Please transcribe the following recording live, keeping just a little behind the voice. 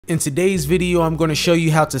In today's video, I'm going to show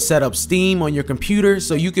you how to set up Steam on your computer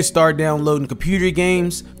so you can start downloading computer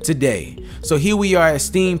games today. So here we are at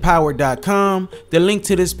steampowered.com. The link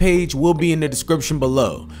to this page will be in the description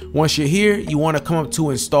below. Once you're here, you want to come up to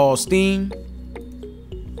install Steam.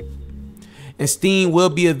 And Steam will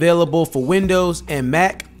be available for Windows and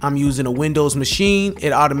Mac. I'm using a Windows machine.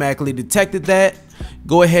 It automatically detected that.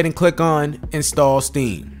 Go ahead and click on Install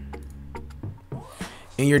Steam.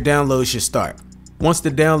 And your download should start. Once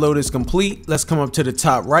the download is complete, let's come up to the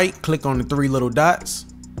top right, click on the three little dots,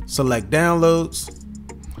 select Downloads,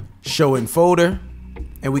 Show in Folder,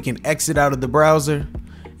 and we can exit out of the browser.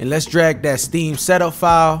 And let's drag that Steam setup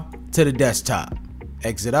file to the desktop.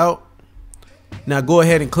 Exit out. Now go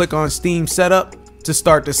ahead and click on Steam Setup to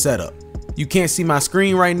start the setup. You can't see my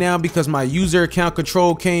screen right now because my user account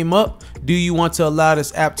control came up. Do you want to allow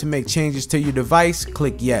this app to make changes to your device?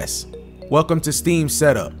 Click Yes. Welcome to Steam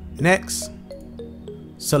Setup. Next.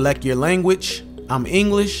 Select your language. I'm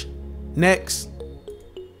English. Next.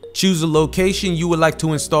 Choose a location you would like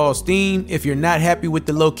to install Steam. If you're not happy with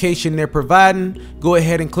the location they're providing, go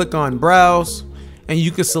ahead and click on Browse. And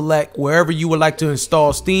you can select wherever you would like to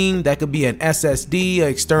install Steam. That could be an SSD, an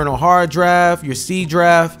external hard drive, your C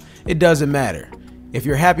drive. It doesn't matter. If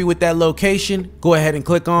you're happy with that location, go ahead and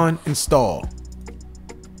click on Install.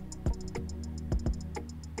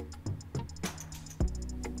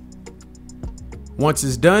 Once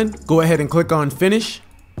it's done, go ahead and click on Finish,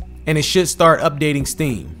 and it should start updating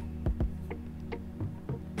Steam.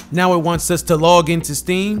 Now it wants us to log into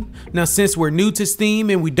Steam. Now since we're new to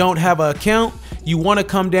Steam and we don't have an account, you want to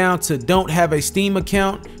come down to Don't Have a Steam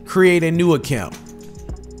Account, create a new account.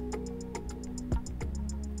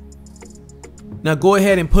 Now go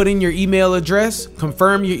ahead and put in your email address,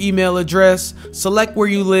 confirm your email address, select where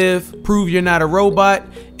you live, prove you're not a robot,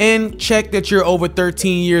 and check that you're over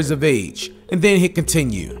 13 years of age. And then hit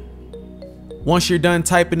continue. Once you're done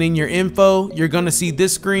typing in your info, you're gonna see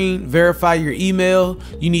this screen, verify your email.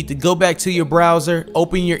 You need to go back to your browser,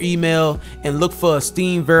 open your email, and look for a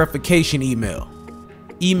Steam verification email.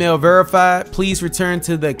 Email verified, please return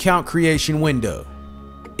to the account creation window.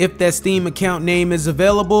 If that Steam account name is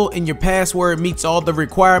available and your password meets all the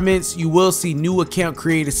requirements, you will see new account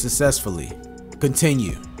created successfully.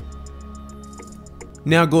 Continue.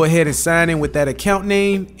 Now go ahead and sign in with that account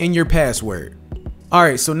name and your password.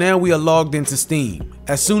 Alright, so now we are logged into Steam.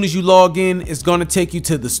 As soon as you log in, it's going to take you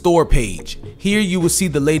to the store page. Here you will see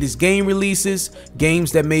the latest game releases,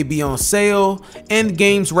 games that may be on sale, and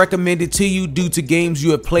games recommended to you due to games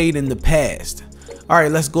you have played in the past.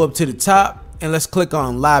 Alright, let's go up to the top and let's click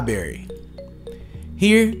on Library.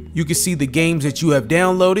 Here you can see the games that you have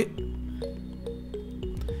downloaded.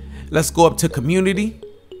 Let's go up to Community.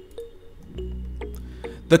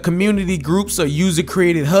 The community groups are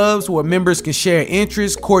user-created hubs where members can share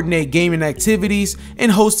interests, coordinate gaming activities, and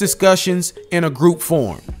host discussions in a group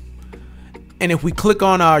form. And if we click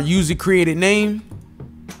on our user-created name,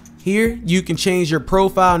 here you can change your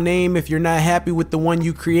profile name if you're not happy with the one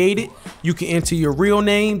you created. You can enter your real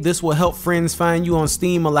name. This will help friends find you on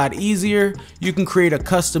Steam a lot easier. You can create a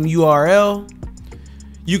custom URL.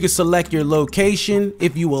 You can select your location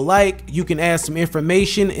if you would like. You can add some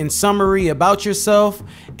information and summary about yourself,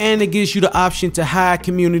 and it gives you the option to hide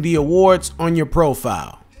community awards on your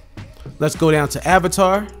profile. Let's go down to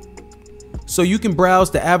Avatar. So you can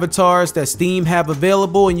browse the avatars that Steam have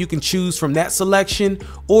available and you can choose from that selection,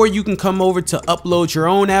 or you can come over to upload your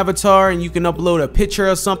own avatar and you can upload a picture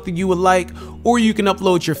of something you would like, or you can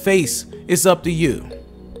upload your face. It's up to you.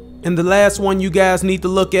 And the last one you guys need to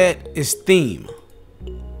look at is Theme.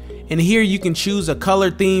 And here you can choose a color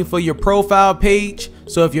theme for your profile page.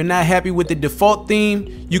 So if you're not happy with the default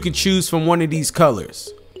theme, you can choose from one of these colors.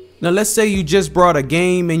 Now let's say you just brought a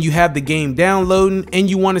game and you have the game downloading and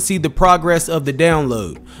you want to see the progress of the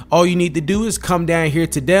download. All you need to do is come down here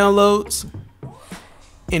to Downloads.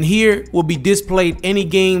 And here will be displayed any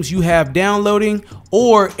games you have downloading,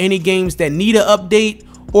 or any games that need an update,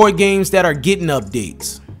 or games that are getting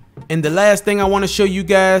updates. And the last thing I want to show you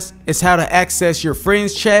guys is how to access your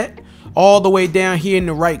friends chat. All the way down here in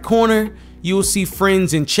the right corner, you will see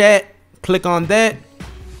friends and chat. Click on that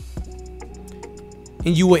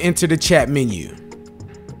and you will enter the chat menu.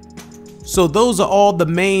 So those are all the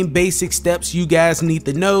main basic steps you guys need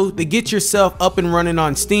to know to get yourself up and running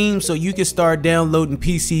on Steam so you can start downloading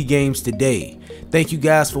PC games today. Thank you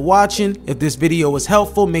guys for watching. If this video was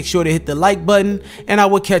helpful, make sure to hit the like button, and I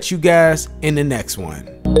will catch you guys in the next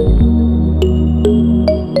one.